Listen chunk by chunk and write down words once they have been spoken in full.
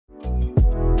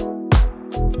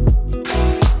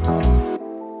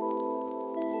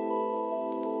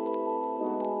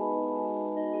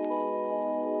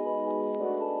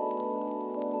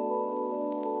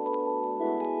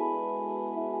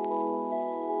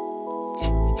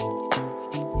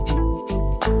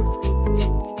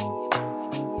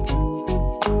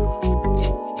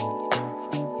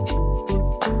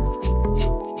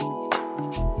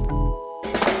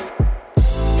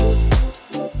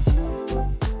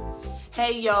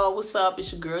Hey y'all, what's up?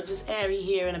 It's your girl just Ari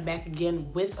here, and I'm back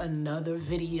again with another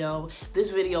video.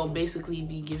 This video basically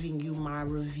be giving you my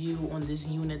review on this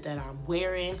unit that I'm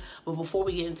wearing. But before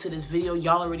we get into this video,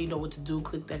 y'all already know what to do.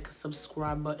 Click that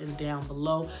subscribe button down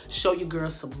below. Show your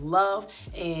girl some love.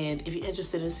 And if you're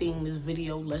interested in seeing this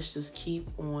video, let's just keep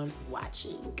on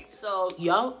watching. So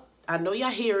y'all, I know y'all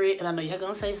hear it and I know y'all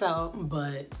gonna say something,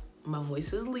 but my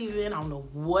voice is leaving. I don't know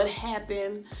what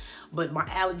happened, but my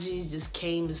allergies just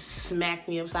came and smacked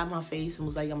me upside my face and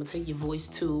was like, I'm gonna take your voice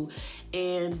too.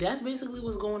 And that's basically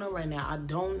what's going on right now. I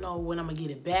don't know when I'm gonna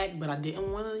get it back, but I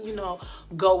didn't want to,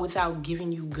 go without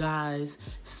giving you guys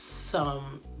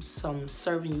serving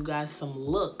you guys some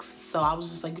looks. So I was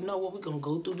just like, you know what, we're gonna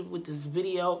go through with this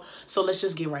video. So let's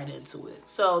just get right into it.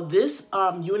 So this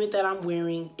unit that I'm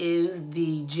wearing is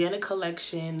the Janet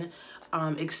Collection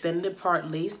extended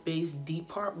part lace base deep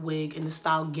part wig in the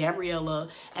style Gabriela.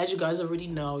 As you guys already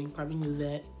know, you probably knew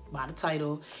that by the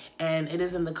title, and it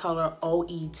is in the color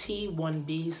OET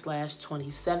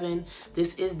 1B/27.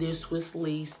 This is their Swiss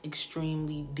lace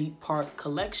extremely deep part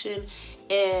collection,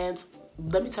 and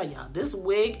let me tell y'all, this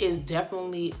wig is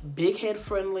definitely big head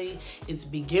friendly. It's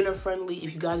beginner friendly.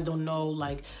 If you guys don't know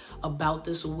about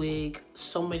this wig,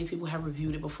 so many people have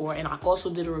reviewed it before, and I also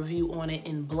did a review on it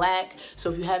in black. So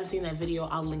if you haven't seen that video,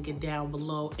 I'll link it down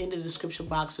below in the description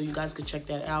box so you guys can check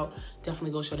that out.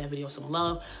 Definitely go show that video some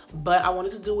love. But I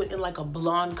wanted to do it in like a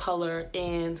blonde color,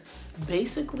 and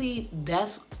basically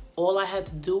that's all I had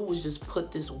to do was just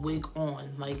put this wig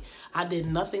on. Like, I did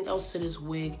nothing else to this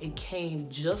wig. It came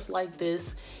just like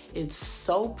this. It's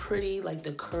so pretty, like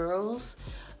the curls.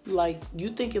 Like,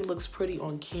 you think it looks pretty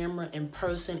on camera, in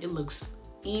person it looks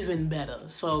even better.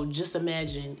 So just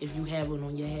imagine if you have one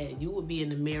on your head, you would be in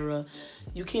the mirror,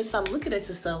 you can't stop looking at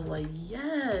yourself like,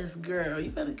 yes girl,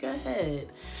 you better go ahead.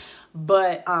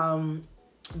 But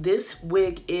this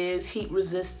wig is heat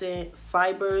resistant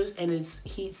fibers, and it's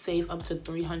heat safe up to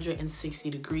 360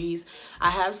 degrees. I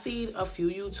have seen a few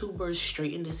YouTubers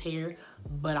straighten this hair,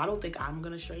 but I don't think I'm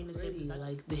gonna straighten this hair.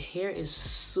 Like, the hair is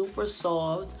super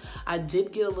soft. I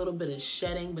did get a little bit of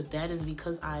shedding, but that is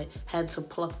because I had to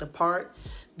pluck the part.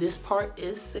 This part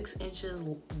is 6 inches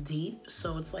deep,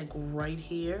 so it's like right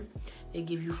here. They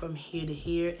give you from here to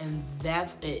here, and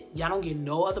that's it. Y'all don't get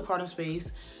no other part in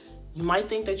space. You might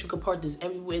think that you could part this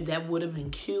everywhere. That would have been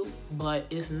cute, but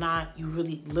it's not. You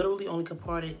really literally only could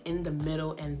part it in the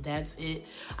middle, and that's it.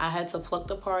 I had to pluck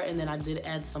the part, and then I did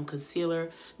add some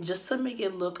concealer just to make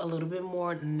it look a little bit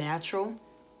more natural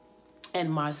and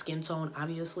my skin tone,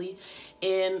 obviously.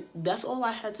 And that's all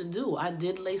I had to do. I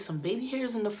did lay some baby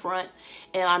hairs in the front,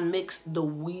 and I mixed the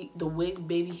wig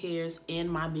baby hairs and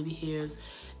my baby hairs,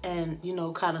 and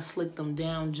kind of slicked them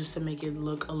down just to make it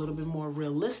look a little bit more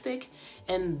realistic.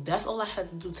 And that's all I had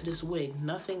to do to this wig.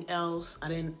 Nothing else. I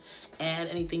didn't add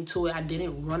anything to it. I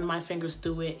didn't run my fingers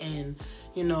through it and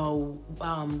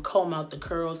comb out the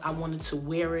curls. I wanted to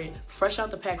wear it fresh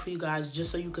out the pack for you guys,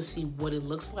 just so you could see what it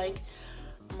looks like.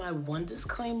 My one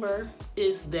disclaimer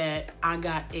is that I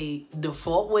got a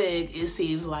default wig, it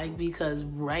seems like, because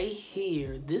right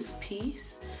here, this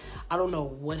piece, I don't know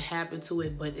what happened to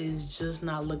it, but it's just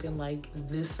not looking like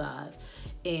this side.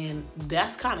 And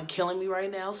that's kind of killing me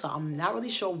right now. So I'm not really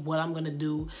sure what I'm going to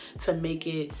do to make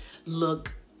it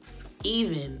look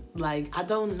even. Like, I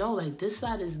don't know. Like, this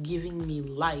side is giving me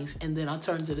life. And then I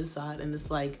turn to this side and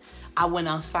it's like I went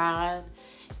outside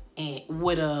and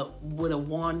with a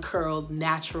wand curled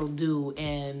natural do,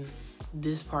 and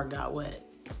this part got wet.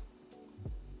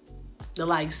 They're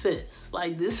like, sis,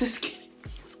 like, this is getting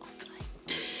me so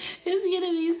tight. It's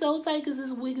getting me so tight because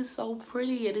this wig is so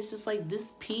pretty, and it's just like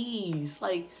this piece.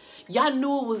 Like, y'all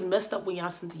knew it was messed up when y'all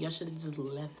sent it. Y'all should have just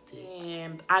left it.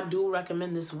 And I do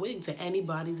recommend this wig to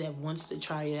anybody that wants to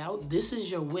try it out. This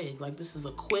is your wig. Like, this is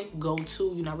a quick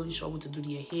go-to. You're not really sure what to do to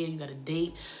your hair. You got a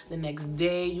date the next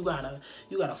day. You got a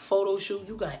photo shoot.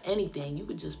 You got anything. You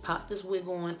could just pop this wig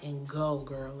on and go,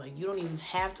 girl. Like, you don't even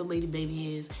have to lay the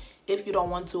baby hairs if you don't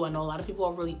want to. I know a lot of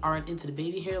people really aren't into the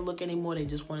baby hair look anymore. They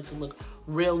just want it to look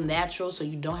real natural, so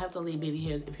you don't have to lay baby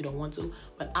hairs if you don't want to.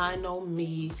 But I know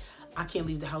me, I can't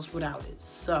leave the house without it.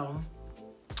 So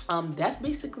that's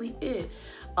basically it.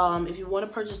 If you want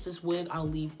to purchase this wig, I'll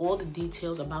leave all the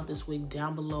details about this wig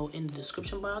down below in the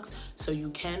description box, so you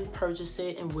can purchase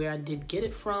it and where I did get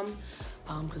it from,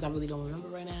 because I really don't remember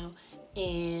right now.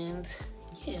 And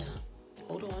yeah,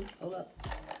 hold up.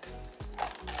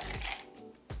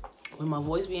 When my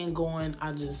voice being going,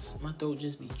 my throat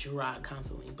just be dry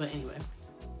constantly. But anyway,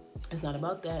 It's not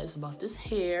about that. It's about this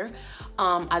hair.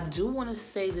 I do want to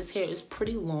say this hair is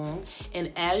pretty long,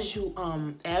 and as you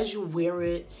wear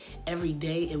it every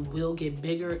day, it will get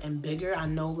bigger and bigger. I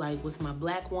know, like with my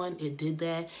black one, it did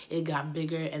that. It got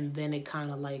bigger, and then it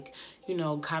kind of like, you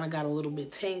know, kind of got a little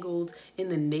bit tangled in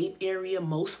the nape area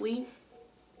mostly.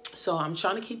 So I'm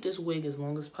trying to keep this wig as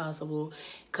long as possible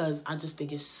because I just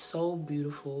think it's so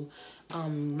beautiful. Let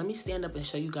me stand up and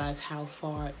show you guys how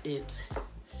far it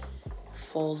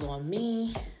falls on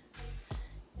me.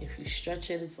 If you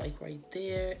stretch it, it's like right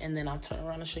there, and then I'll turn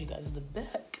around and show you guys the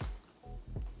back.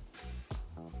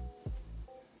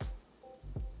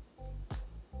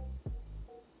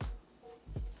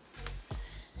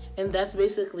 And that's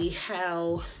basically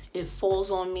how it falls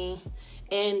on me.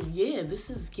 And yeah, this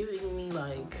is giving me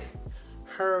like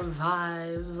her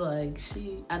vibes. Like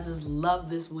I just love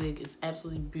this wig. It's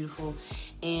absolutely beautiful.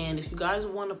 And if you guys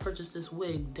want to purchase this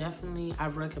wig, definitely I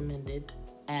recommend it.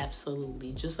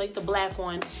 Absolutely, just like the black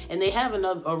one. And they have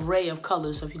another array of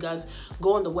colors, so if you guys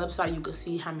go on the website, you can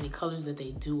see how many colors that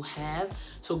they do have.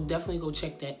 So definitely go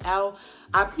check that out.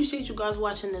 I appreciate you guys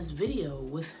watching this video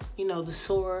with, you know, the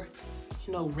sore,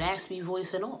 you know, raspy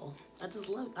voice and all. I just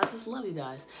love you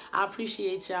guys. I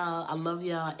appreciate y'all. I love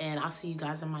y'all, and I'll see you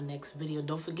guys in my next video.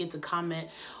 Don't forget to comment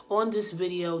on this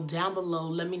video down below.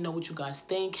 Let me know what you guys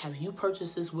think. Have you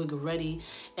purchased this wig already?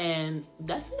 And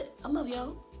that's it. I love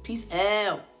y'all. Peace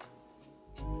out.